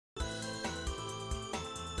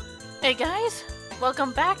Hey guys,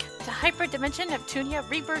 welcome back to Hyperdimension Neptunia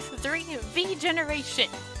Rebirth 3 V Generation.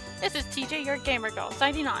 This is TJ, your gamer girl,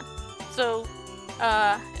 signing on. So,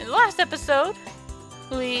 in the last episode,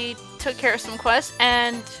 we took care of some quests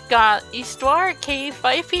and got Histoire, Cave,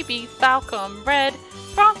 5PB, Falcom, Red,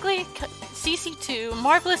 Broccoli, CC2,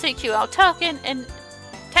 Marvelous AQL, Tekken,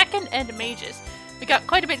 and Mages. We got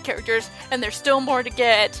quite a bit of characters, and there's still more to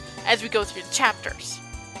get as we go through the chapters.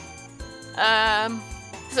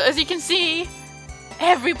 So as you can see,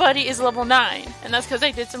 everybody is level 9, and that's because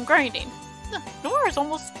I did some grinding. Noir is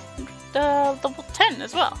almost level 10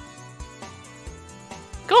 as well.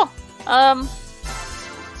 Cool.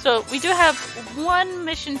 So we do have one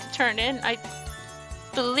mission to turn in. I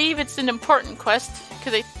believe it's an important quest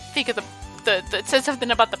because I think of it says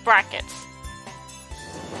something about the brackets.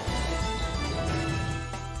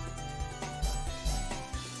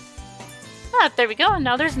 Ah, there we go. And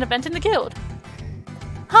now there's an event in the guild.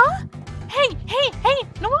 Huh? Hey,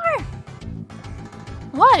 Noir!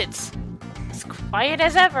 What? As quiet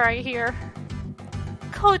as ever, I hear.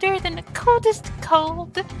 Colder than the coldest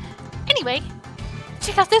cold. Anyway,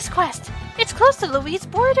 check out this quest. It's close to Louis'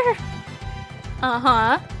 border.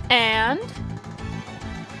 Uh-huh. And?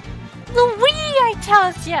 Louis, I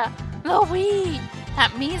tells ya! Louis!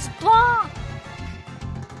 That means blonde.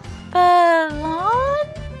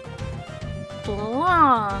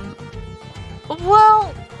 Blonde.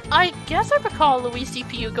 Well, I guess I recall Louis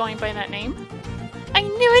CPU going by that name. I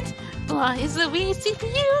knew it! Blah is Louis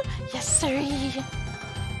CPU! Yes, sirree!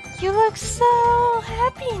 You look so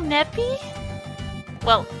happy, Neppy.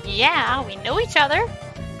 Well, yeah, we know each other.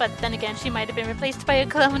 But then again, she might have been replaced by a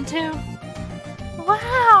clone too.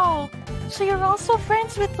 Wow! So you're also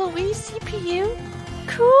friends with Louis CPU?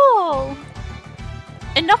 Cool!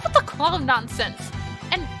 Enough with the clone nonsense!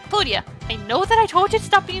 And, Claudia, I know that I told you to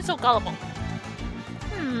stop being so gullible.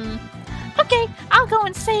 Okay, I'll go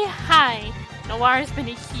and say hi. Noir's been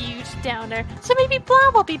a huge downer, so maybe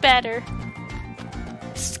Blah will be better.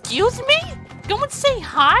 Excuse me? Go and say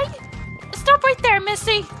hi? Stop right there,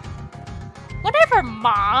 Missy. Whatever,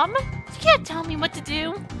 Mom. You can't tell me what to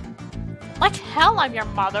do. Like hell I'm your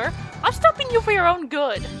mother. I'm stopping you for your own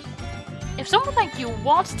good. If someone like you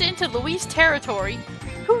waltzed into Louis' territory,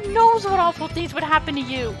 who knows what awful things would happen to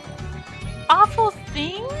you? Awful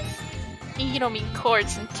things? You don't mean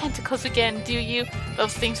cords and tentacles again, do you?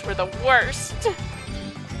 Those things were the worst.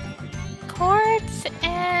 Cords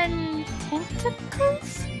and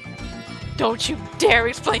tentacles? Don't you dare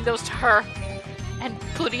explain those to her. And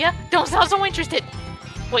Claudia, don't sound so interested.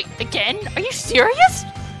 Wait, again? Are you serious?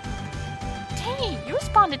 Dang, you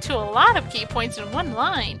responded to a lot of key points in one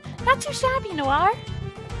line. Not too shabby, Noir.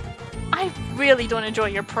 I really don't enjoy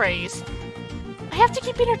your praise. I have to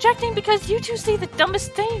keep interjecting because you two say the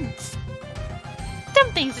dumbest things.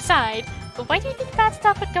 Dumb things aside, but why do you think bad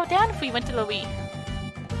stuff would go down if we went to Louis?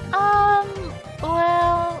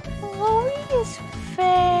 Well, Louis is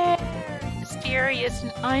very mysterious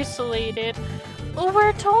and isolated.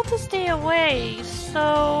 We're told to stay away,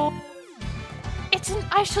 so... It's an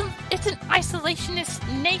isolationist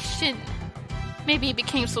nation. Maybe it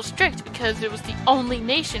became so strict because it was the only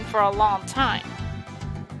nation for a long time.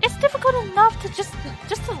 It's difficult enough to just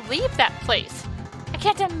to leave that place. I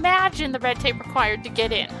can't imagine the red tape required to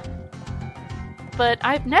get in. But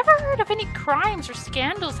I've never heard of any crimes or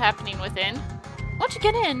scandals happening within. Once you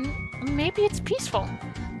get in, maybe it's peaceful.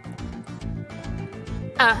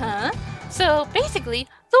 Uh-huh. So basically,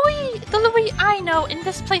 the Louis I know in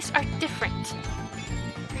this place are different.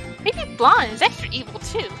 Maybe Blonde is extra evil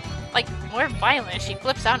too. Like, more violent, she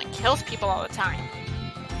flips out and kills people all the time.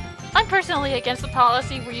 I'm personally against the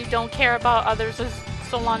policy where you don't care about others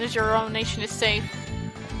so long as your own nation is safe.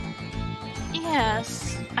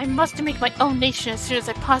 Yes, I must make my own nation as soon as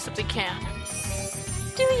I possibly can.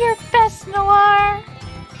 Do your best, Noir!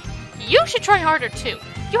 You should try harder too.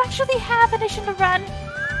 You actually have a nation to run.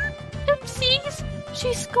 Oopsies!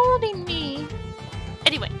 She's scolding me.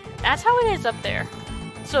 Anyway, that's how it is up there.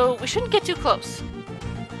 So we shouldn't get too close.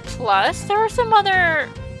 Plus, there are some other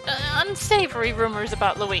unsavory rumors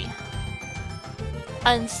about Louis.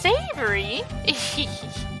 Unsavory?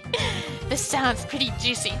 This sounds pretty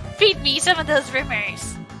juicy. Feed me some of those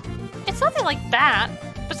rumors. It's nothing like that.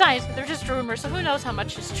 Besides, they're just rumors, so who knows how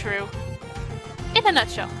much is true. In a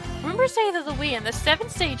nutshell, rumors say that Louis and the 7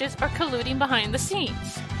 sages are colluding behind the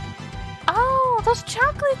scenes. Oh, those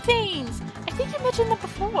chocolate things! I think you mentioned them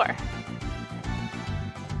before.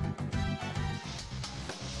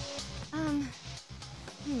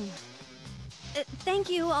 Thank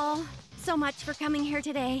you all so much for coming here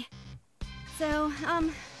today. So,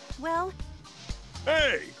 well...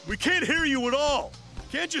 Hey, we can't hear you at all!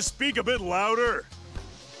 Can't you speak a bit louder?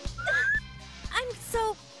 I'm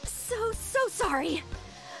so sorry.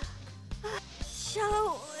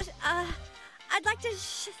 I'd like to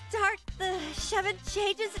start the Seven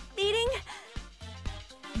Changes meeting.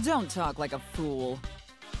 Don't talk like a fool.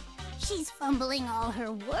 She's fumbling all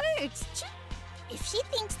her words. If she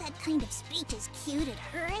thinks that kind of speech is cute at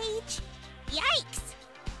her age, yikes!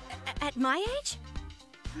 At my age?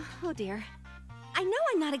 Oh dear. I know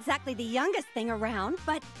I'm not exactly the youngest thing around,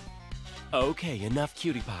 but... Okay, enough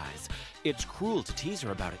cutie pies. It's cruel to tease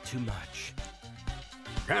her about it too much.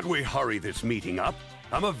 Can't we hurry this meeting up?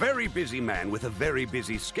 I'm a very busy man with a very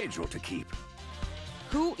busy schedule to keep.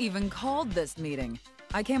 Who even called this meeting?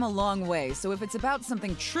 I came a long way, so if it's about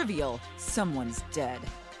something trivial, someone's dead.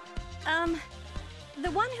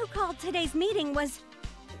 The one who called today's meeting was...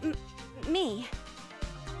 me.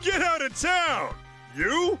 Get out of town!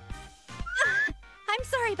 You? I'm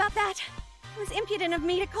sorry about that. It was impudent of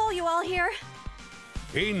me to call you all here.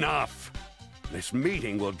 Enough! This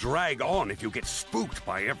meeting will drag on if you get spooked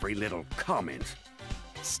by every little comment.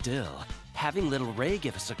 Still, having little Ray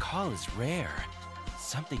give us a call is rare.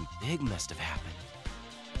 Something big must have happened.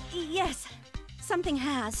 Yes, something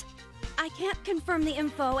has. I can't confirm the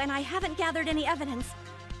info and I haven't gathered any evidence,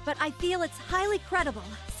 but I feel it's highly credible,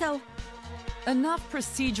 so... Enough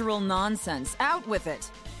procedural nonsense. Out with it!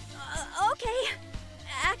 Okay.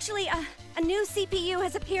 Actually, a new CPU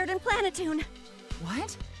has appeared in Planetoon.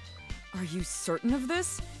 What? Are you certain of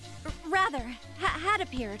this? Rather, had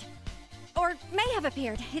appeared. Or may have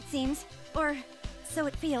appeared, it seems. Or so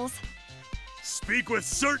it feels. Speak with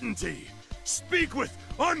certainty! Speak with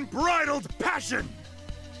unbridled passion!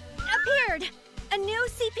 Appeared! A new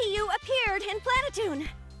CPU appeared in Planetoon!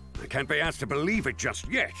 I can't be asked to believe it just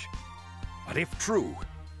yet. But if true,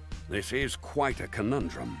 this is quite a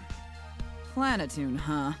conundrum. Planetoon,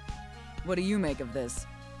 huh? What do you make of this?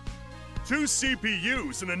 2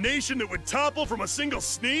 CPUs in a nation that would topple from a single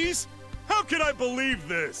sneeze? How can I believe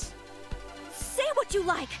this? Say what you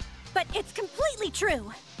like, but it's completely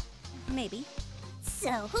true. Maybe.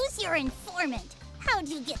 So, who's your informant? How'd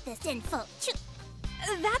you get this info?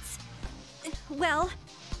 That's... well...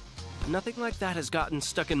 Nothing like that has gotten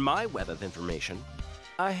stuck in my web of information.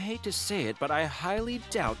 I hate to say it, but I highly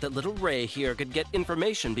doubt that little Ray here could get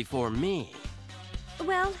information before me.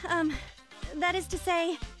 Well, that is to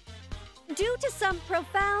say, due to some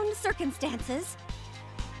profound circumstances...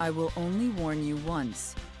 I will only warn you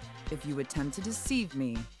once. If you attempt to deceive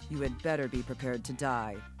me, you had better be prepared to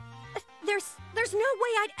die. There's no way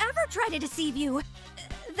I'd ever try to deceive you.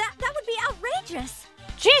 That would be outrageous.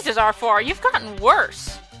 Jesus, R4, you've gotten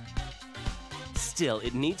worse. Still,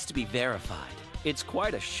 it needs to be verified. It's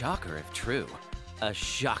quite a shocker if true. A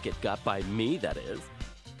shock it got by me, that is.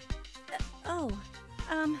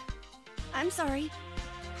 I'm sorry.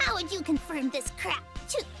 How would you confirm this crap?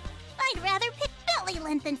 I'd rather pick belly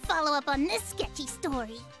length than follow up on this sketchy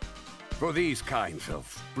story. For these kinds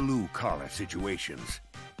of blue-collar situations,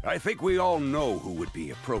 I think we all know who would be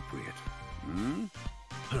appropriate.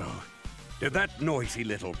 Oh, did that noisy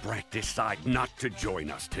little brat decide not to join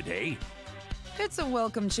us today? It's a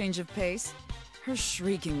welcome change of pace. Her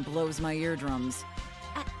shrieking blows my eardrums.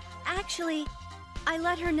 Actually, I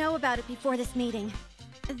let her know about it before this meeting.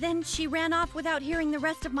 Then she ran off without hearing the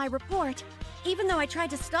rest of my report, even though I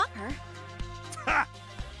tried to stop her. Ha!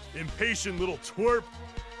 Impatient little twerp!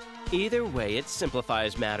 Either way, it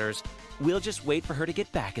simplifies matters. We'll just wait for her to get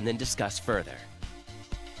back and then discuss further.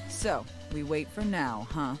 So, we wait for now,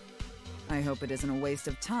 huh? I hope it isn't a waste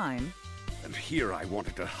of time. And here I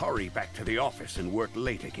wanted to hurry back to the office and work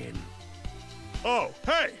late again. Oh,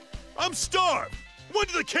 hey! I'm starved! When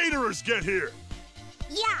do the caterers get here?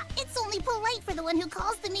 Yeah, it's only polite for the one who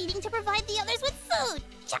calls the meeting to provide the others with food.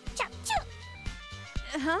 Chop, chop, chop.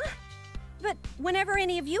 Huh? But whenever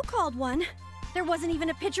any of you called one, there wasn't even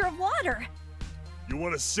a pitcher of water. You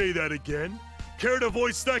want to say that again? Care to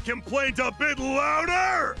voice that complaint a bit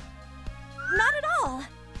louder? Not at all.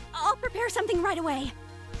 I'll prepare something right away.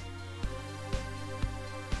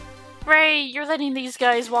 Ray, you're letting these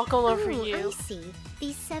guys walk all over you. I see.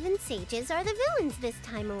 These 7 sages are the villains this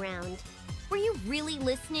time around. Were you really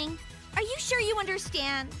listening? Are you sure you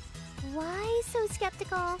understand? Why so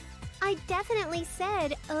skeptical? I definitely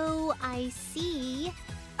said, oh, I see.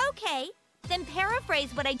 Okay, then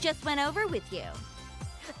paraphrase what I just went over with you.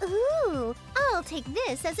 Ooh, I'll take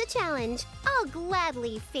this as a challenge. I'll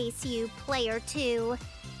gladly face you, player 2.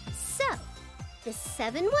 So, the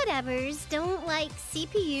 7 whatevers don't like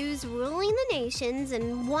CPUs ruling the nations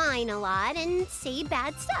and whine a lot and say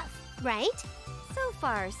bad stuff, right? So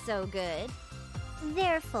far, so good.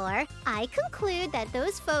 Therefore, I conclude that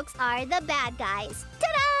those folks are the bad guys.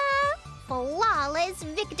 Ta-da! Flawless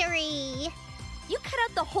victory! You cut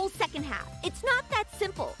out the whole second half. It's not that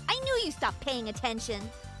simple. I knew you stopped paying attention.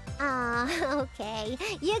 Okay.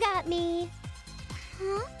 You got me.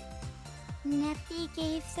 Huh? Neppy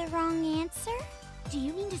gave the wrong answer? Do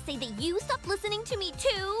you mean to say that you stopped listening to me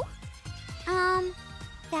too?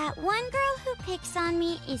 That one girl who picks on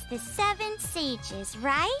me is the 7 Sages,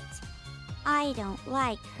 right? I don't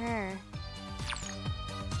like her.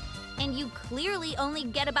 And you clearly only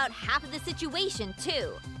get about half of the situation,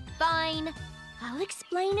 too. Fine. I'll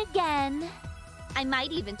explain again. I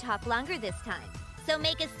might even talk longer this time. So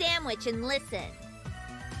make a sandwich and listen.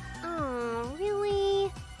 Oh, really?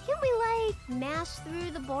 Can't we, mash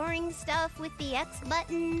through the boring stuff with the X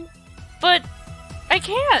button? But I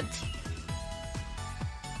can't.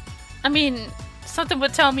 I mean, something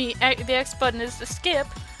would tell me the X button is to skip,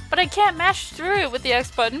 but I can't mash through it with the X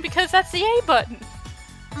button because that's the A button.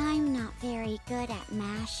 I'm not very good at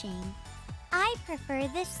mashing. I prefer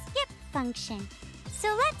the skip function.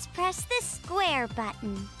 So let's press the square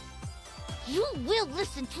button. You will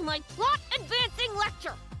listen to my plot-advancing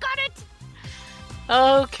lecture. Got it?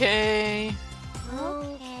 Okay.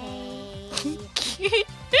 Okay.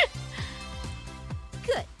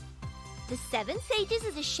 Good. The 7 Sages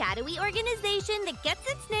is a shadowy organization that gets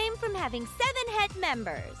its name from having 7 head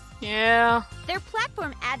members. Yeah. Their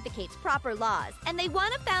platform advocates proper laws, and they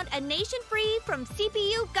want to found a nation free from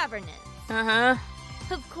CPU governance. Uh-huh.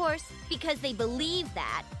 Of course, because they believe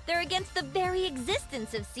that, they're against the very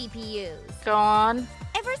existence of CPUs. Go on.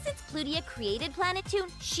 Ever since Plutia created Planetoon,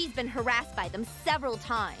 she's been harassed by them several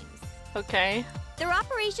times. Okay. Their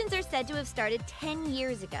operations are said to have started 10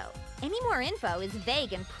 years ago. Any more info is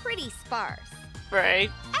vague and pretty sparse.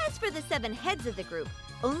 Right. As for the 7 heads of the group,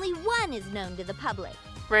 only one is known to the public.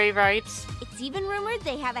 Ray writes. It's even rumored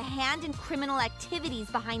they have a hand in criminal activities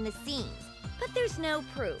behind the scenes, but there's no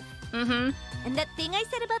proof. Mm-hmm. And that thing I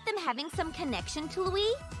said about them having some connection to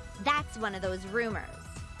Louis? That's one of those rumors.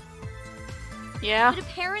 Yeah. But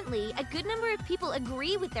apparently, a good number of people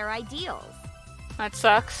agree with their ideals. That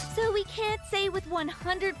sucks. So we can't say with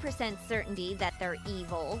 100% certainty that they're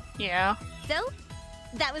evil. Yeah. So,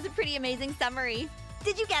 that was a pretty amazing summary.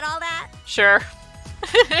 Did you get all that? Sure.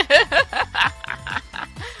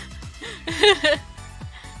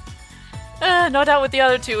 No doubt with the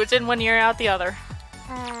other two. It's in one ear, out the other.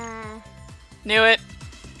 Knew it.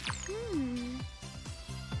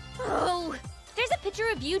 Oh, there's a picture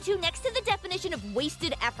of you two next to the definition of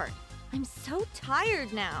wasted effort. I'm so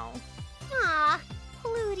tired now. Aw,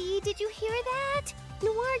 Plutie, did you hear that?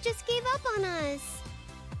 Noir just gave up on us.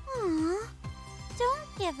 Aw,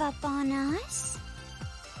 don't give up on us.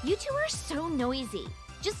 You two are so noisy.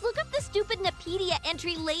 Just look up the stupid Napedia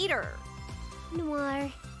entry later. Noir,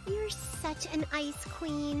 you're such an ice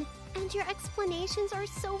queen, and your explanations are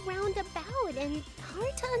so roundabout and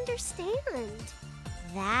hard to understand.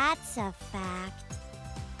 That's a fact.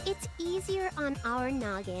 It's easier on our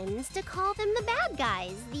noggins to call them the bad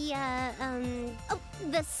guys, the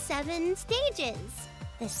 7 stages.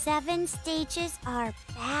 The 7 stages are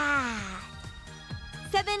bad.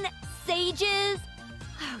 7 Sages?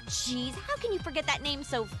 Oh, jeez, how can you forget that name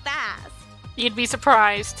so fast? You'd be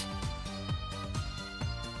surprised.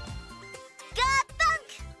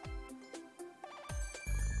 Thunk!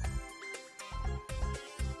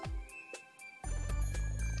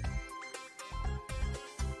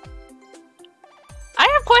 I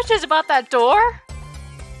have questions about that door.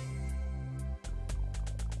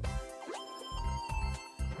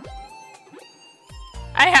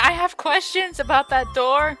 I have questions about that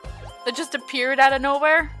door that just appeared out of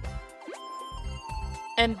nowhere.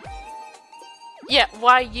 And yeah,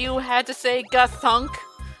 why you had to say "gathunk"?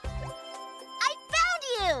 I found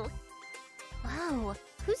you! Whoa,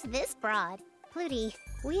 who's this broad? Plutie,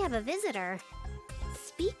 we have a visitor.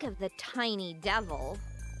 Speak of the tiny devil.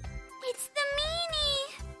 It's the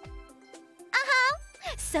meanie! Uh-huh.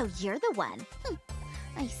 So you're the one.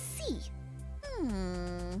 I see.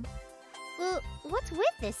 Well, what's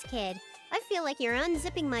with this kid? I feel like you're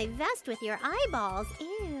unzipping my vest with your eyeballs.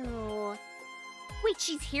 Ew. Wait,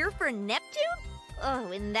 she's here for Neptune?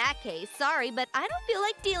 Oh, in that case, sorry, but I don't feel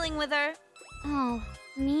like dealing with her. Oh,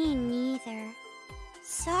 me neither.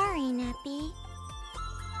 Sorry, Neppy.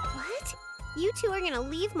 What? You two are gonna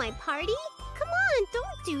leave my party? Come on,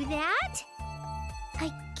 don't do that!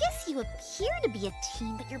 I guess you appear to be a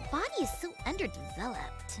teen, but your body is so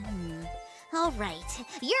underdeveloped. All right,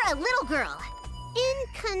 you're a little girl.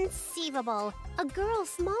 Inconceivable. A girl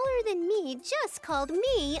smaller than me just called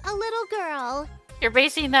me a little girl. You're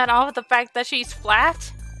basing that off of the fact that she's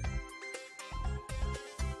flat?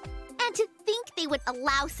 think they would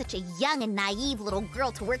allow such a young and naive little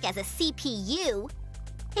girl to work as a CPU?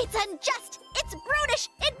 It's unjust! It's brutish!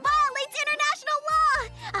 It violates international law!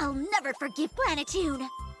 I'll never forgive Planetoon!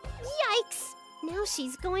 Yikes! Now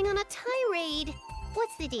she's going on a tirade.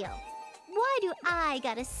 What's the deal? Why do I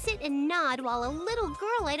gotta sit and nod while a little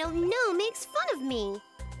girl I don't know makes fun of me?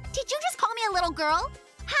 Did you just call me a little girl?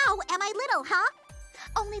 How am I little, huh?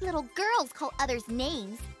 Only little girls call others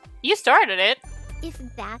names. You started it. If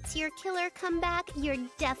that's your killer comeback, you're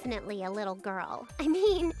definitely a little girl. I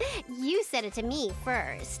mean, you said it to me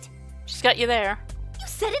first. She's got you there. You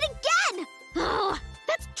said it again! Oh,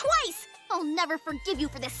 that's twice! I'll never forgive you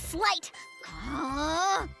for this slight.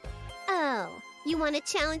 Oh, you want to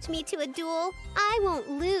challenge me to a duel? I won't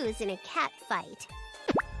lose in a cat fight.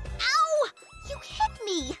 Ow! You hit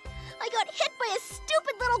me! I got hit by a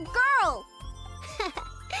stupid little girl!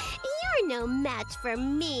 You're no match for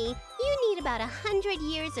me. You need about 100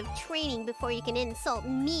 years of training before you can insult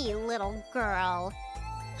me, little girl.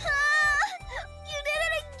 You did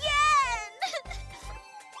it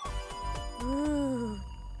again! Ooh,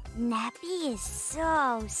 Nappy is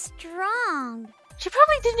so strong. She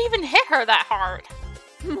probably didn't even hit her that hard.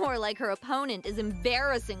 More like her opponent is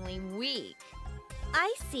embarrassingly weak.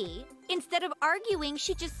 I see. Instead of arguing,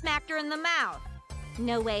 she just smacked her in the mouth.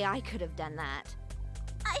 No way I could have done that.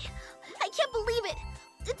 I can't believe it!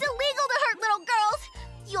 It's illegal to hurt little girls!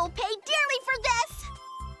 You'll pay dearly for this!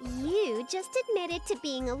 You just admitted to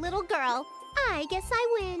being a little girl. I guess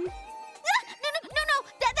I win. No!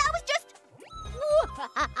 That was just...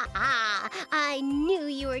 I knew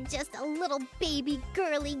you were just a little baby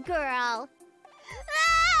girly girl.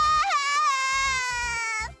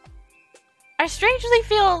 I strangely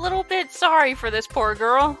feel a little bit sorry for this poor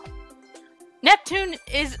girl. Neptune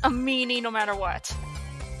is a meanie no matter what.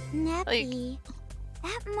 Nappy,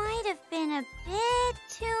 that might have been a bit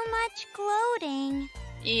too much gloating.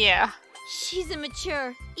 Yeah. She's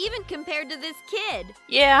immature, even compared to this kid.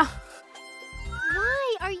 Yeah.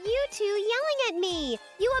 Why are you two yelling at me?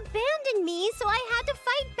 You abandoned me, so I had to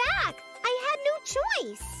fight back. I had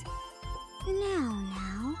no choice.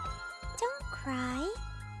 Now, don't cry.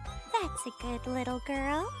 That's a good little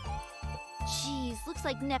girl. Jeez, looks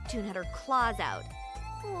like Neptune had her claws out.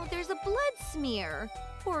 Oh, there's a blood smear.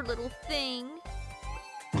 Poor little thing.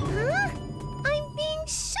 Huh? I'm being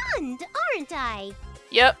shunned, aren't I?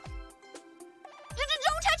 Yep.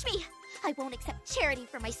 Don't touch me! I won't accept charity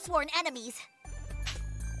from my sworn enemies.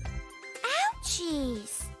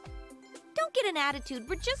 Ouchies! Don't get an attitude,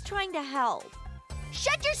 we're just trying to help.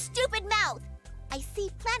 Shut your stupid mouth! I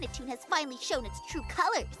see Planetoon has finally shown its true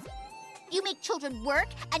colors. You make children work,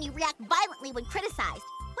 and you react violently when criticized.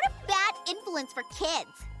 What a bad influence for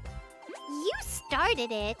kids. You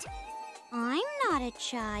started it. I'm not a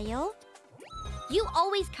child. You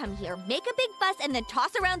always come here, make a big fuss, and then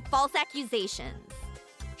toss around false accusations.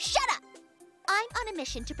 Shut up! I'm on a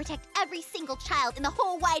mission to protect every single child in the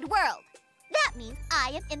whole wide world. That means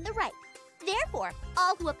I am in the right. Therefore,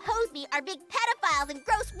 all who oppose me are big pedophiles and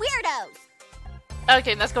gross weirdos.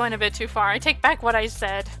 Okay, that's going a bit too far. I take back what I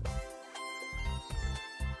said.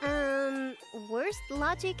 Worst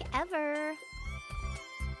logic ever.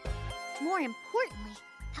 More importantly,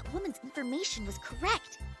 that woman's information was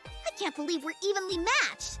correct. I can't believe we're evenly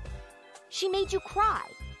matched. She made you cry.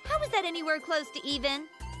 How is that anywhere close to even?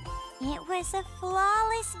 It was a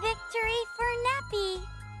flawless victory for Nappy.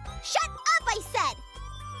 Shut up, I said!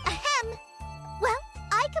 Ahem. Well,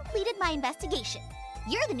 I completed my investigation.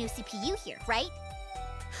 You're the new CPU here, right?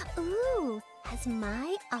 Ooh, has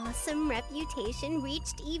my awesome reputation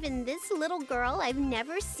reached even this little girl I've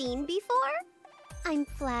never seen before? I'm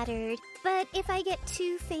flattered, but if I get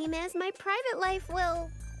too famous, my private life will...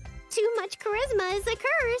 Too much charisma is a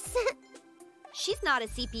curse. She's not a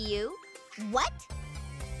CPU. What?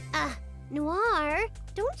 Noir,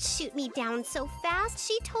 don't shoot me down so fast.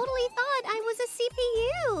 She totally thought I was a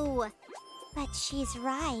CPU. But she's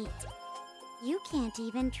right. You can't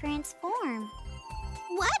even transform.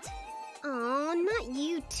 What? Oh, not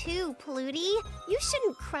you too, Pluty. You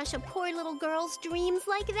shouldn't crush a poor little girl's dreams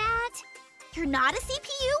like that. You're not a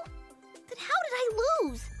CPU? Then how did I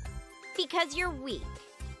lose? Because you're weak.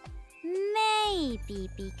 Maybe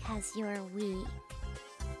because you're weak.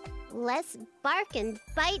 Less bark and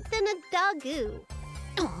bite than a doggo.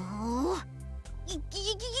 Oh. You!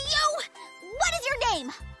 What is your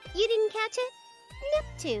name? You didn't catch it?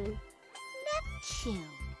 Neptune. Neptune.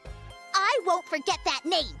 I won't forget that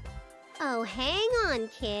name. Oh, hang on,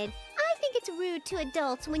 kid. I think it's rude to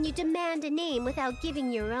adults when you demand a name without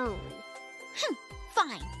giving your own.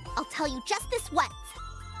 Fine. I'll tell you just this once.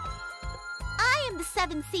 I I am the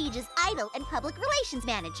Seven Sages' idol and public relations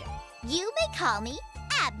manager. You may call me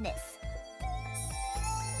Abnus.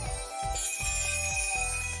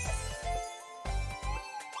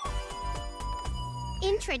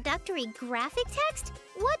 Introductory graphic text?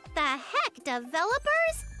 What the heck,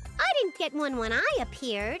 developers? I didn't get one when I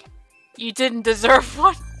appeared. You didn't deserve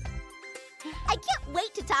one. I can't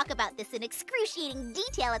wait to talk about this in excruciating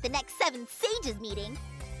detail at the next Seven Sages meeting.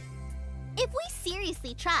 If we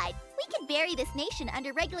seriously tried, we could bury this nation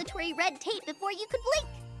under regulatory red tape before you could blink.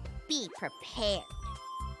 Be prepared.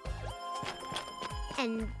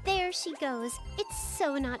 And there she goes. It's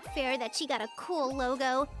so not fair that she got a cool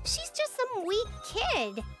logo. She's just some weak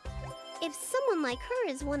kid. If someone like her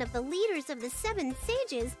is one of the leaders of the Seven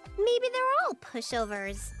Sages, maybe they're all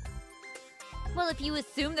pushovers. Well, if you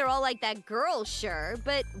assume they're all like that girl, sure,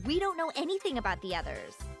 but we don't know anything about the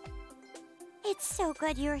others. It's so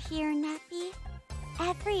good you're here, Neppy.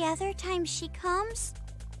 Every other time she comes,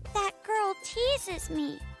 that girl teases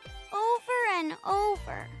me over and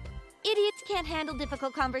over. Idiots can't handle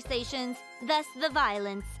difficult conversations, thus the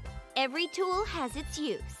violence. Every tool has its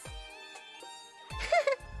use.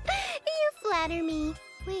 You flatter me.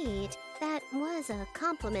 Wait, that was a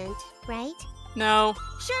compliment, right? No.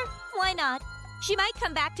 Sure, why not? She might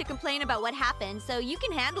come back to complain about what happened, so you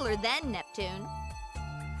can handle her then, Neptune.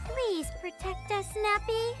 Please protect us,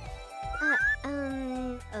 Neppy.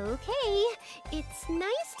 Okay. It's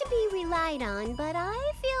nice to be relied on, but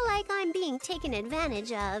I feel like I'm being taken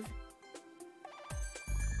advantage of.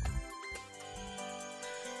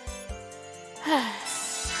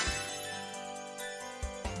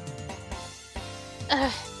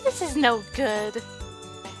 This is no good.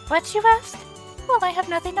 What, you ask? Well, I have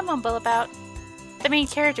nothing to mumble about. The main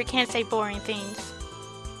character can't say boring things.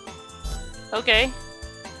 Okay.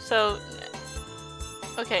 So...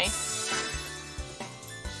 Okay.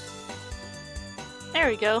 There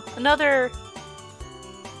we go. Another...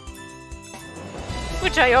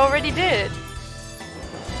 Which I already did.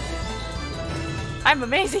 I'm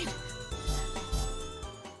amazing.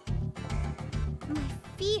 My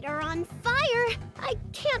feet are on fire. I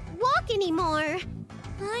can't walk anymore.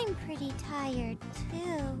 I'm pretty tired,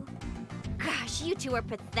 too. Gosh, you two are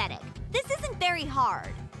pathetic. This isn't very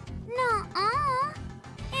hard. Nuh-uh.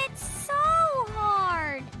 It's so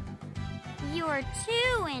hard. You're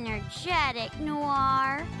too energetic,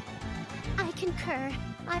 Noir. I concur.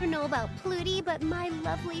 I don't know about Pluty, but my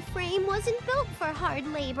lovely frame wasn't built for hard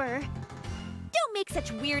labor. Don't make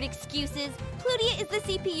such weird excuses. Plutia is the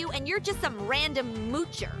CPU and you're just some random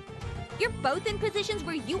moocher. You're both in positions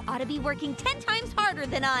where you ought to be working 10 times harder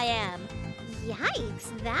than I am.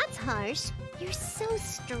 Yikes, that's harsh. You're so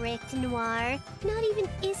strict, Noir. Not even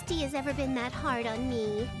Histy has ever been that hard on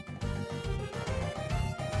me.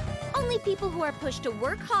 Only people who are pushed to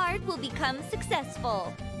work hard will become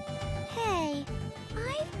successful. Hey,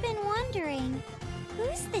 I've been wondering,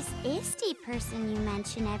 who's this Histy person you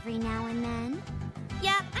mention every now and then?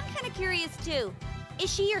 Yeah, I'm kind of curious too.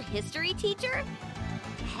 Is she your history teacher?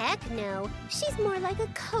 Heck no. She's more like a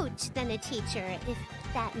coach than a teacher, if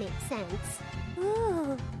that makes sense.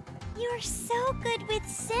 Ooh, you're so good with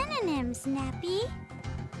synonyms, Neppy.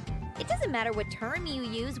 It doesn't matter what term you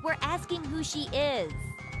use, we're asking who she is.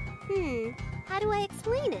 How do I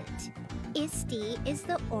explain it? Histy is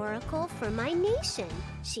the oracle for my nation.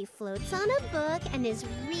 She floats on a book and is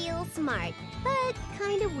real smart, but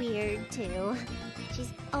kind of weird too.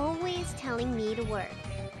 She's always telling me to work.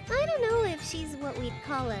 I don't know if she's what we'd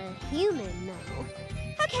call a human, though.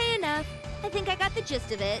 Okay, enough. I think I got the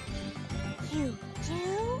gist of it. You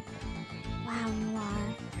do? Wow,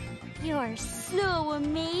 Noir. You're so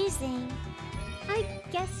amazing. I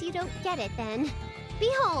guess you don't get it then.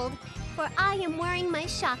 Behold, for I am wearing my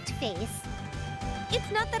shocked face.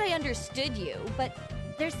 It's not that I understood you, but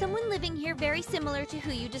there's someone living here very similar to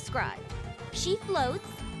who you described. She floats,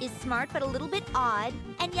 is smart but a little bit odd,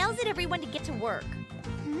 and yells at everyone to get to work.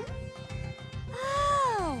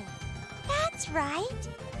 Oh, that's right.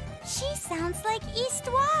 She sounds like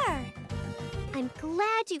Histoire. I'm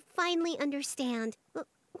glad you finally understand.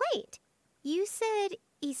 Wait, you said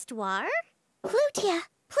Histoire? Plutia!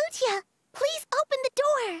 Plutia! Please open the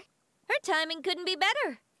door! Her timing couldn't be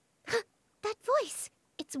better. That voice!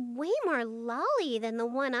 It's way more lolly than the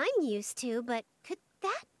one I'm used to, but could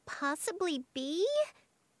that possibly be?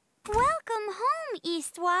 Welcome home,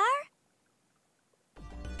 Histoire.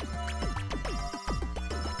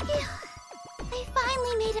 They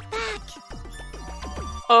finally made it back.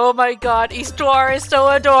 Oh my god, Histoire is so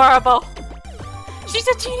adorable. She's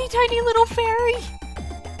a teeny tiny little fairy.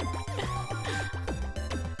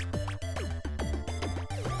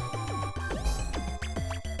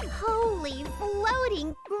 Holy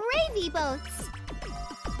floating gravy boats!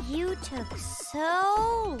 You took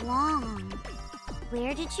so long.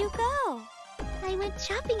 Where did you go? I went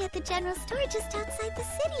shopping at the general store just outside the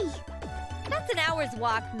city. That's an hour's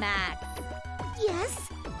walk, max. Yes,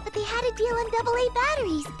 but they had a deal on AA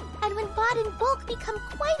batteries, and when bought in bulk become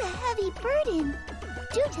quite a heavy burden.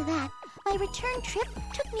 Due to that, my return trip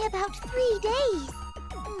took me about 3 days.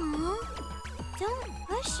 Aw, don't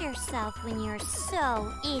push yourself when you're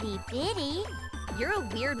so itty-bitty. You're a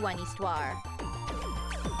weird one, Histoire.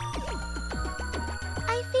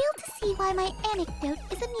 I fail to see why my anecdote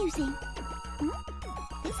is amusing.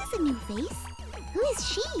 This is a new face. Who is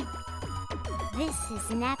she? This is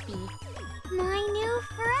Neppy, my new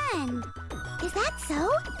friend. Is that so?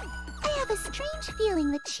 I have a strange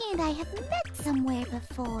feeling that she and I have met somewhere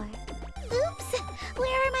before. Oops,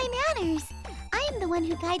 where are my manners? I am the one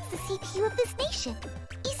who guides the CPU of this nation,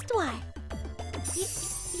 Histoire.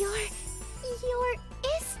 You're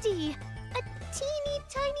Histy. A teeny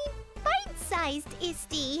tiny bite-sized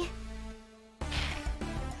Histy.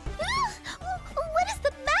 What is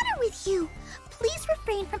the matter with you? Please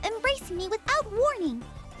refrain from embracing me without warning.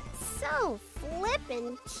 So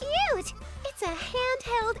flippin' cute. It's a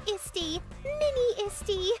handheld Histy,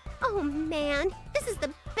 Mini-Histy. Oh man, this is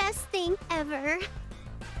the best thing ever.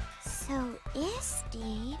 So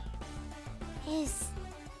Histy is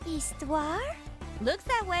Histoire? Looks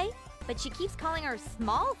that way, but she keeps calling her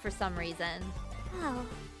small for some reason. Oh,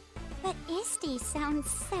 but Histy sounds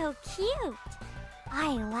so cute.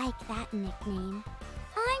 I like that nickname.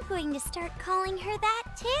 I'm going to start calling her that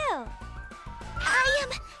too. I am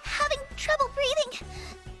having trouble breathing.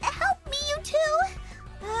 Help me, you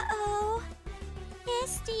two. Uh-oh.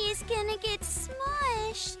 Histy is gonna get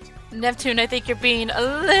smushed. Neptune, I think you're being a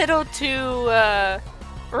little too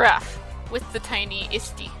rough with the tiny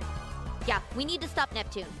Histy. Yeah, we need to stop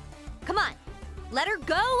Neptune. Come on, let her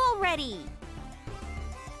go already.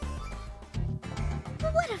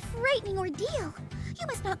 What a frightening ordeal. You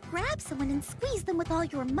must not grab someone and squeeze them with all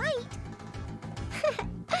your might.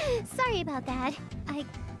 Sorry about that. I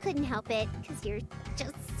couldn't help it, because you're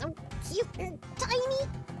just so cute and tiny.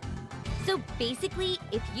 So basically,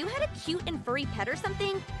 if you had a cute and furry pet or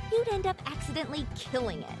something, you'd end up accidentally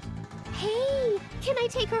killing it. Hey, can I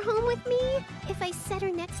take her home with me? If I set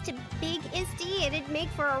her next to Big Histy, it'd make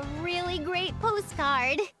for a really great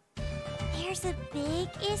postcard. There's a big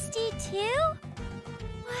Histy too?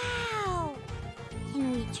 Wow.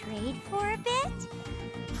 Can we trade for a bit?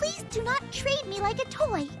 Please do not trade me like a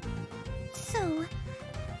toy. So,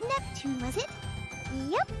 Neptune, was it?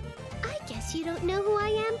 Yep. I guess you don't know who I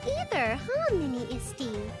am either, huh,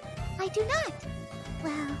 Mini-Histy? I do not.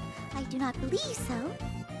 Well, I do not believe so.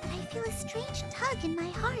 But I feel a strange tug in my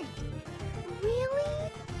heart.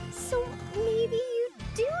 Really? So maybe you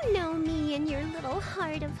do know me in your little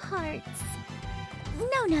heart of hearts.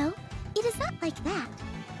 No. It is not like that.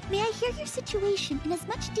 May I hear your situation in as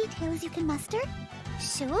much detail as you can muster?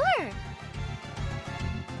 Sure.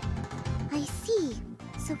 I see.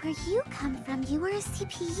 So where you come from, you are a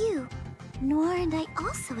CPU. Noir and I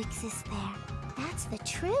also exist there. That's the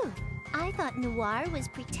truth. I thought Noir was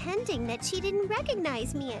pretending that she didn't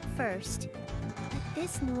recognize me at first. But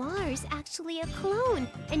this Noir's actually a clone,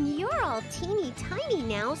 and you're all teeny tiny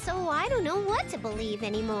now, so I don't know what to believe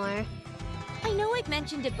anymore. I know I've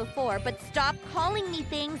mentioned it before, but stop calling me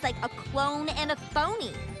things like a clone and a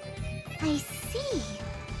phony. I see.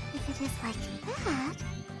 If it is like that,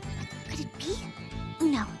 could it be?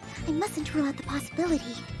 No, I mustn't rule out the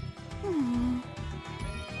possibility.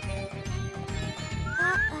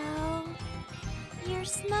 Uh-oh. You're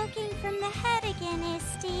smoking from the head again,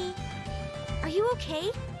 Histy. Are you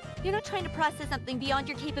okay? You're not trying to process something beyond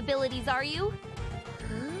your capabilities, are you?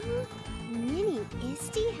 Huh?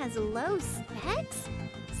 Mini-Histy has low specs?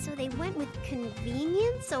 So they went with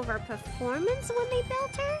convenience over performance when they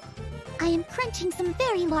built her? I am crunching some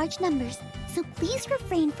very large numbers, so please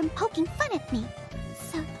refrain from poking fun at me.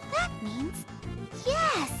 So that means...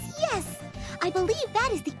 Yes! I believe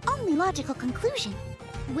that is the only logical conclusion.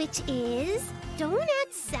 Which is, don't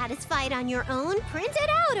act satisfied on your own, print it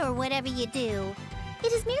out or whatever you do.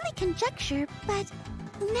 It is merely conjecture, but...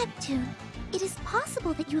 Neptune, it is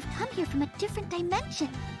possible that you have come here from a different dimension.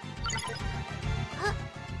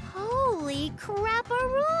 Holy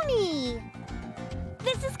crap-a-rooney!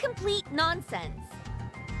 This is complete nonsense.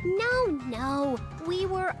 No. We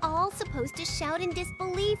were all supposed to shout in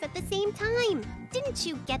disbelief at the same time. Didn't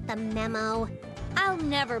you get the memo? I'll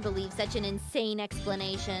never believe such an insane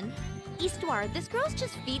explanation. Histoire, this girl's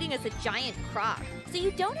just feeding us a giant crock, so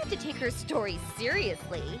you don't have to take her story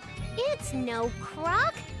seriously. It's no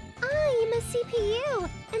crock. I am a CPU,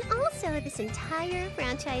 and also this entire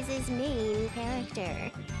franchise's main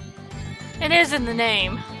character. It is in the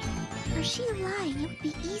name. Were she lying, it would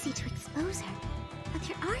be easy to expose her. But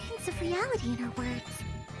there are hints of reality in her words.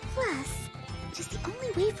 Plus, it is the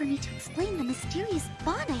only way for me to explain the mysterious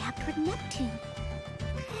bond I have toward Neptune.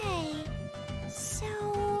 Hey,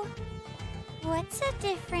 so what's a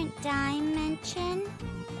different dimension?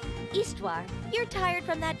 Histoire, you're tired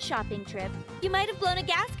from that shopping trip. You might have blown a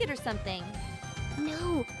gasket or something.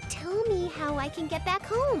 No, tell me how I can get back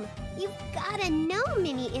home. You've gotta know,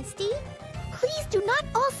 Mini-Histy. Please do not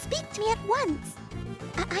all speak to me at once.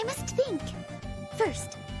 I must think.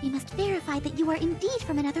 First, we must verify that you are indeed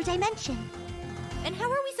from another dimension. And how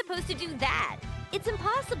are we supposed to do that? It's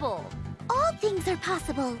impossible. All things are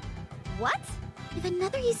possible. What? If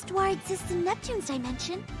another Histoire exists in Neptune's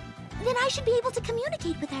dimension, then I should be able to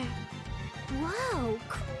communicate with her. Whoa,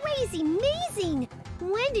 crazy amazing!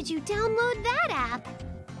 When did you download that app?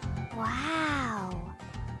 Wow.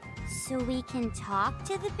 So we can talk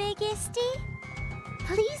to the Big Histy?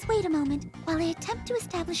 Please wait a moment while I attempt to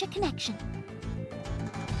establish a connection.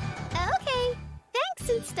 Okay, thanks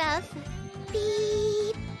and stuff.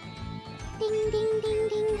 Beep. Ding, ding, ding,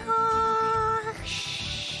 ding, ha.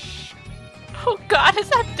 Shh. Oh god, is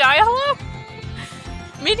that dial-up?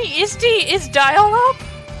 Mini-Histy is dial-up?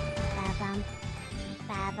 Ba-bum.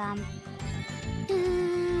 Ba-bum.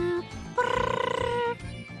 Do, brrr,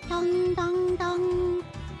 dong, dong, dong.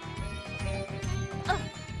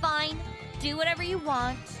 Fine. Do whatever you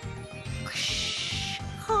want.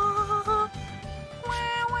 Ha.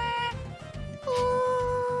 Wah, wah.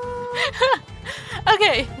 Ooh.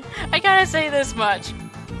 Okay, I gotta say this much.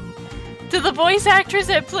 To the voice actress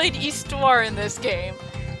that played Histoire in this game,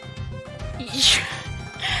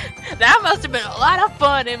 that must have been a lot of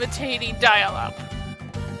fun imitating dial-up.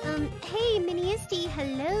 Hey, Mini-Histy,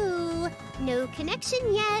 hello. No connection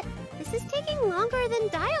yet. This is taking longer than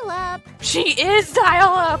dial-up. She is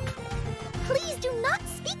dial-up! Please do not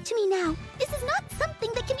speak to me now. This is not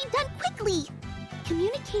something that can be done quickly.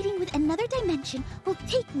 Communicating with another dimension will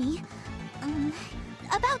take me,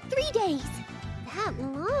 about 3 days. That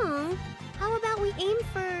long? How about we aim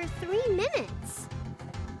for 3 minutes?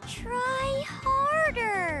 Try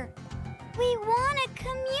harder. We want to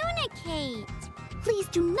communicate. Please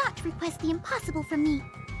do not request the impossible from me.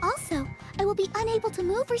 Also, I will be unable to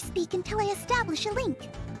move or speak until I establish a link.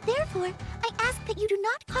 Therefore, I ask that you do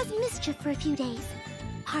not cause mischief for a few days.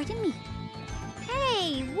 Pardon me.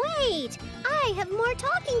 Hey, wait! I have more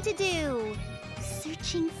talking to do.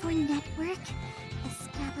 Searching for network.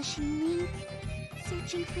 Establishing link.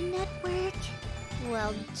 Searching for network.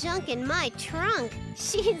 Well, junk in my trunk.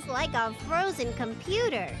 She's like a frozen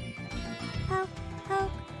computer. Poke,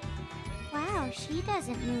 poke. Wow, she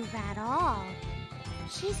doesn't move at all.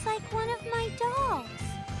 She's like one of my dolls.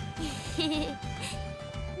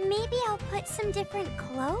 Maybe I'll put some different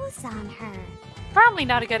clothes on her. Probably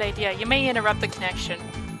not a good idea. You may interrupt the connection.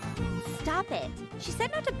 Stop it. She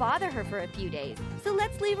said not to bother her for a few days, so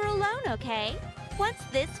let's leave her alone, okay? Once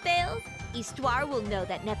this fails, Histoire will know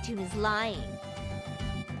that Neptune is lying.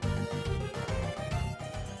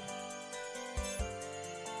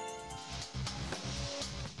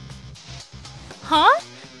 Huh?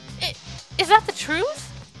 Is that the truth?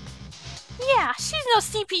 Yeah, she's no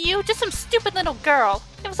CPU, just some stupid little girl.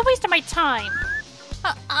 It was a waste of my time.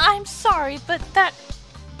 I'm sorry, but that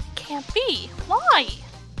can't be. Why?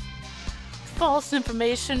 False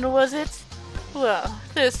information, was it? Well,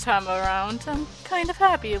 this time around, I'm kind of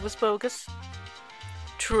happy it was bogus.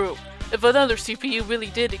 True. If another CPU really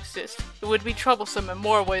did exist, it would be troublesome in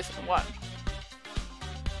more ways than one.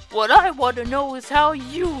 What I want to know is how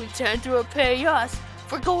you intend to repay us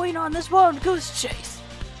for going on this wild goose chase.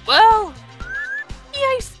 Well,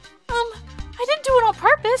 yes, I didn't do it on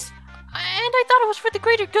purpose, and I thought it was for the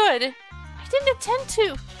greater good. I didn't intend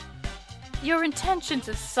to. Your intentions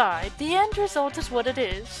aside, the end result is what it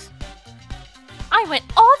is. I went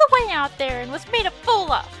all the way out there and was made a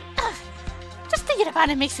fool of. Ugh. Just thinking about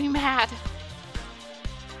it makes me mad.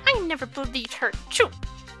 I never believed her. Choo.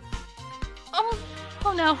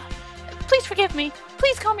 Oh no. Please forgive me.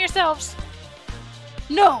 Please calm yourselves.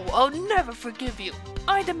 No, I'll never forgive you.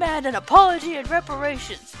 I demand an apology and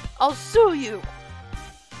reparations. I'll sue you.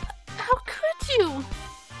 How could you?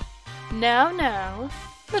 Now.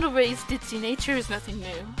 Little Ray's ditzy nature is nothing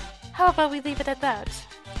new. How about we leave it at that?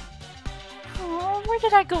 Oh, where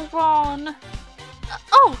did I go wrong?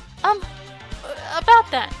 About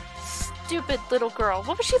that stupid little girl.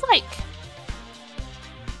 What was she like?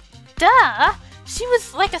 Duh! She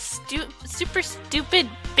was like a super stupid,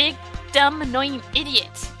 big, dumb, annoying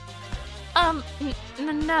idiot.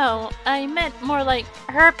 No. I meant more like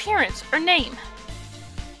her appearance or name.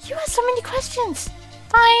 You have so many questions.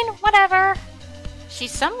 Fine, whatever.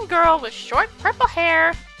 She's some girl with short purple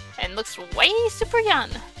hair and looks way super young.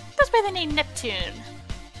 Goes by the name Neptune.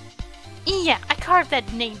 Yeah, I carved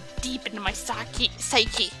that name deep into my psyche.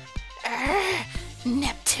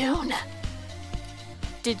 Neptune.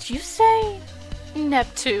 Did you say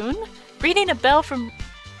Neptune?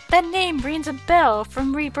 That name rings a bell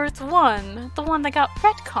from Rebirth 1, the one that got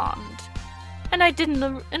retconned. And I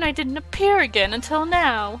didn't appear again until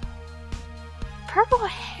now. Purple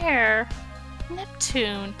hair.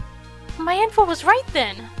 Neptune. My info was right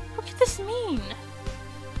then. What could this mean?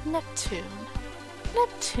 Neptune,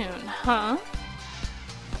 huh?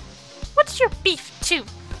 What's your beef, too?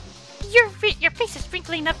 Your face is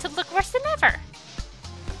wrinkling up to look worse than ever.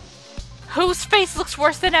 Whose face looks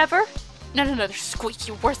worse than ever? Not another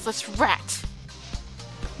squeaky, worthless rat.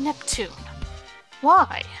 Neptune.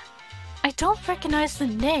 Why? I don't recognize the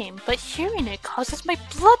name, but hearing it causes my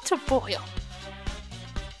blood to boil.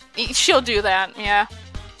 She'll do that, yeah.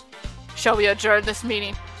 Shall we adjourn this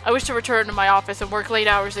meeting? I wish to return to my office and work late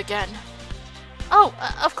hours again. Oh,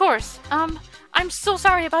 of course. I'm so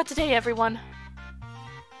sorry about today, everyone.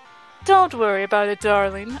 Don't worry about it,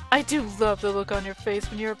 darling. I do love the look on your face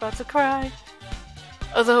when you're about to cry.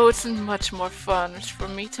 Although it's much more fun for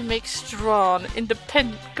me to make strong,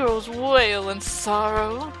 independent girls wail in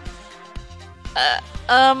sorrow.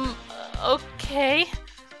 Okay.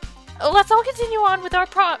 Let's all continue on with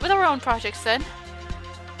our own projects then.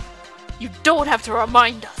 You don't have to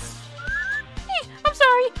remind us. Hey, I'm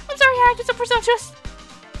sorry I acted so presumptuous.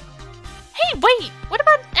 Hey, wait, what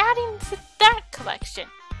about adding to that collection?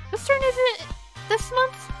 Whose turn is it this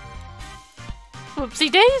month?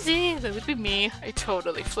 Whoopsie daisy, that would be me. I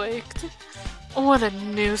totally flaked. What a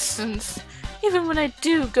nuisance. Even when I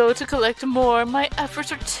do go to collect more, my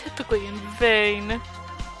efforts are typically in vain.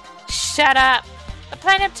 Shut up! The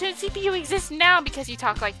Planet Neptune CPU exists now because you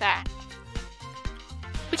talk like that.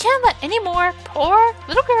 We can't let any more poor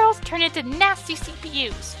little girls turn into nasty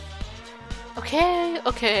CPUs.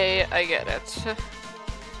 Okay, I get it.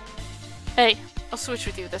 Hey, I'll switch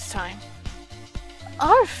with you this time.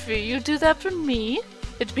 Arfie, you do that for me?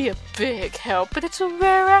 It'd be a big help, but it's a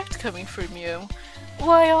rare act coming from you.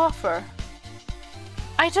 Why offer?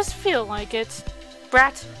 I just feel like it.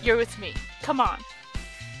 Brat, you're with me. Come on.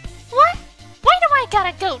 What? Why do I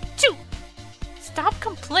gotta go too? Stop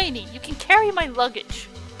complaining. You can carry my luggage.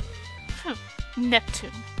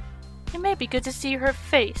 Neptune. It may be good to see her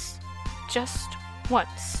face. Just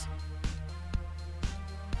once.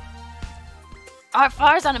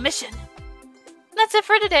 Arfar's on a mission. That's it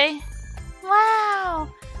for today. Wow.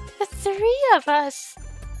 The three of us.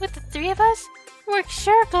 With the three of us, work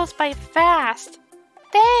sure goes by fast.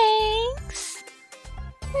 Thanks.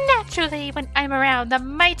 Naturally, when I'm around, the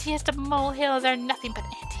mightiest of molehills are nothing but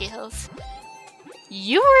anthills.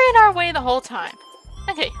 You were in our way the whole time.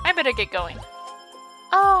 Okay, I better get going.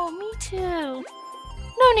 Oh, me too.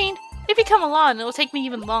 No need. If you come along, it'll take me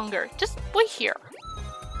even longer. Just wait here.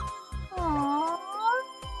 Aww.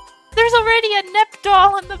 There's already a Nep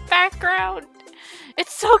doll in the background.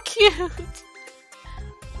 It's so cute.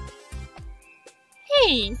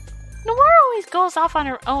 Hey, Noir always goes off on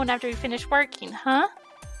her own after we finish working, huh?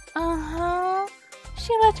 Uh-huh.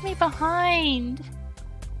 She left me behind.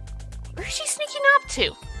 Where's she sneaking up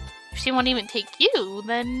to? If she won't even take you,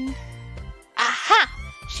 then... Aha!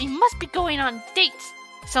 She must be going on dates.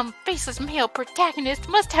 Some faceless male protagonist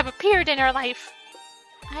must have appeared in her life.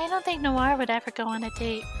 I don't think Noir would ever go on a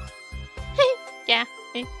date. Yeah,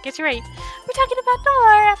 guess you're right. We're talking about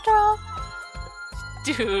Noir after all.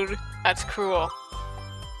 Dude, that's cruel.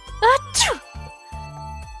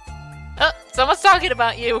 Oh, someone's talking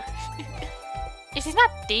about you. If she's not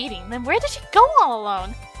dating, then where did she go all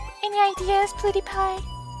alone? Any ideas, Plutie Pie?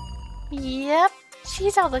 Yep,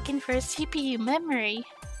 she's out looking for a CPU memory.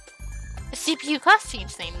 A CPU class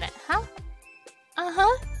change name then, huh?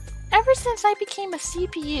 Uh-huh. Ever since I became a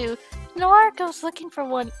CPU, Noir goes looking for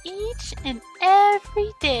one each and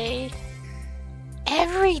every day.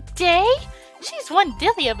 Every day? She's one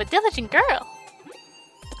dilly of a diligent girl.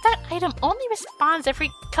 But that item only responds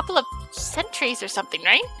every couple of centuries or something,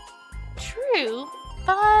 right? True,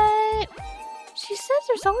 but she says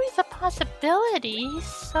there's always a possibility,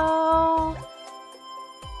 so...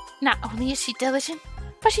 Not only is she diligent,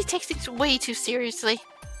 but she takes things way too seriously.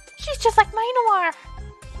 She's just like my Noir.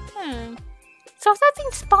 So if that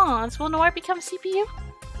thing spawns, will Noir become CPU?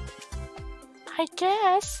 I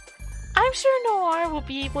guess. I'm sure Noir will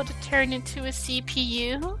be able to turn into a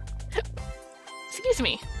CPU. Excuse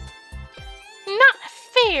me. Not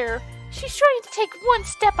fair! She's trying to take one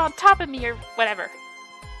step on top of me or whatever.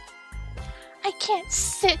 I can't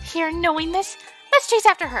sit here knowing this. Let's chase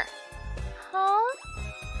after her. Huh?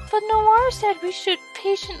 But Noir said we should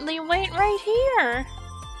patiently wait right here.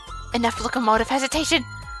 Enough locomotive hesitation.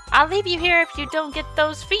 I'll leave you here if you don't get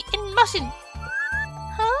those feet in motion.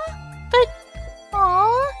 Huh? But...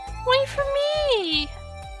 Aw, wait for me!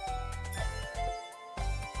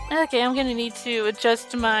 Okay, I'm gonna need to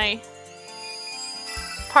adjust my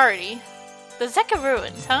party. The Zeka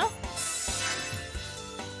Ruins, huh?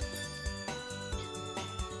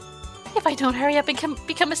 If I don't hurry up and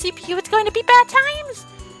become a CPU, it's going to be bad times!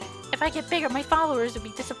 If I get bigger, my followers will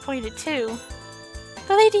be disappointed too.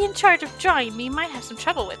 The lady in charge of drawing me might have some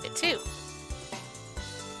trouble with it too.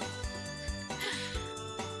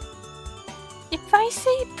 If I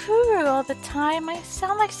say Puru all the time, I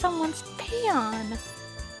sound like someone's peon.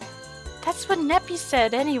 That's what Neppy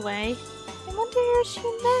said anyway. I wonder what she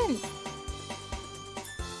meant.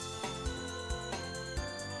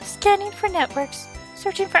 Scanning for networks.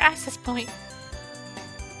 Searching for access point.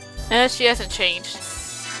 She hasn't changed.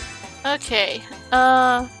 Okay.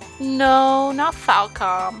 No, not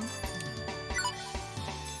Falcom.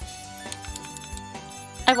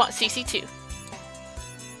 I want CC2.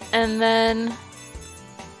 And then...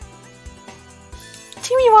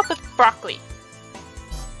 team you up with Broccoli.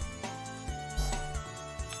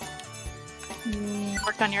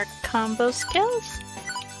 Work on your combo skills.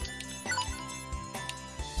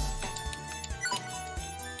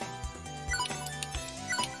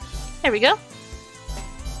 There we go.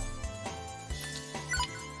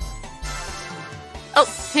 Oh,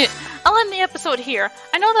 I'll end the episode here.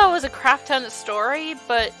 I know that was a crap ton of story,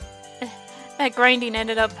 but that grinding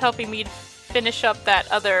ended up helping me finish up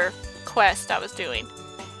that other quest I was doing.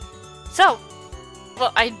 So,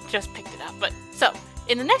 well, I just picked it up, but so,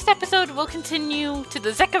 in the next episode, we'll continue to the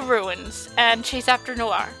Zeka Ruins and chase after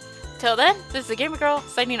Noir. Till then, this is the Gamer Girl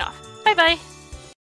signing off. Bye bye!